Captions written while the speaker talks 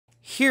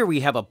Here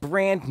we have a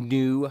brand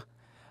new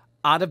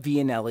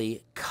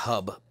Ottavianelli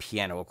Cub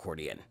piano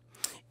accordion.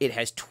 It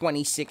has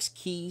 26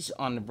 keys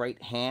on the right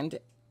hand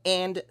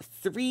and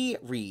 3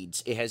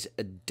 reeds. It has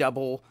a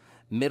double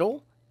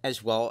middle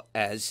as well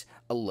as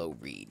a low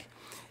reed.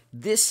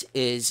 This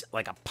is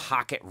like a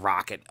pocket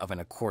rocket of an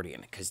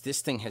accordion because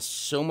this thing has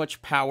so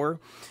much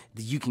power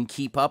that you can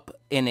keep up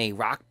in a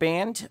rock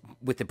band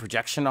with the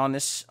projection on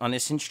this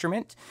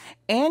instrument,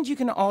 and you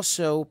can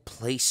also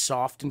play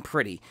soft and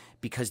pretty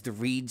because the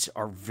reeds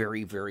are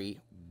very, very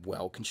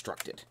well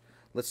constructed.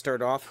 Let's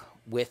start off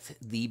with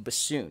the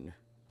bassoon.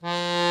 The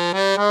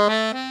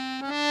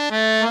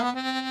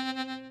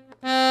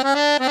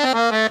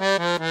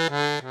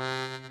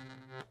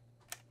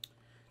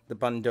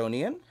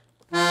bundonian.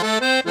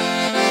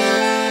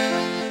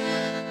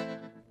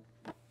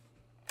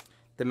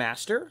 The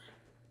master.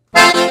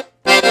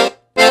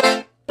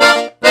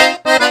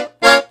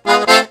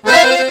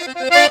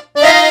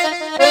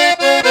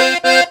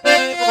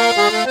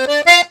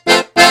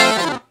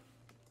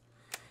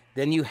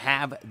 Then you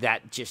have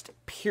that just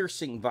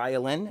piercing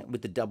violin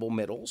with the double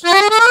middles.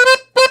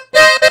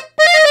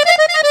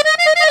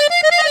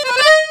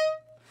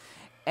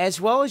 As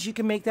well as you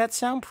can make that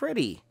sound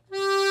pretty.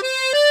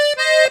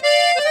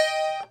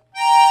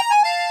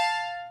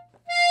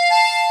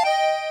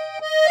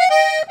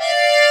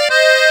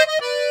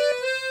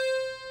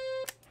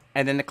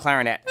 And then the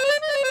clarinet.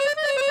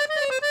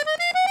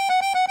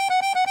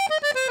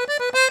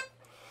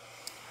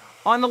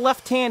 On the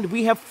left hand,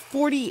 we have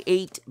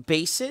 48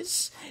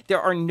 basses.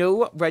 There are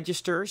no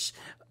registers,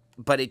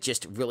 but it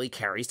just really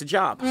carries the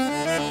job.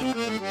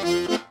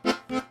 Okay.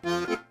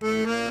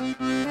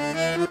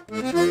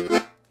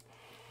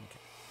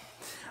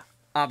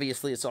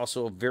 Obviously, it's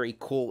also a very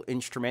cool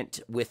instrument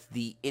with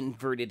the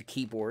inverted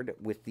keyboard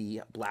with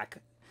the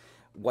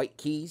white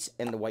keys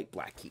and the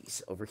white-black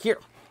keys over here.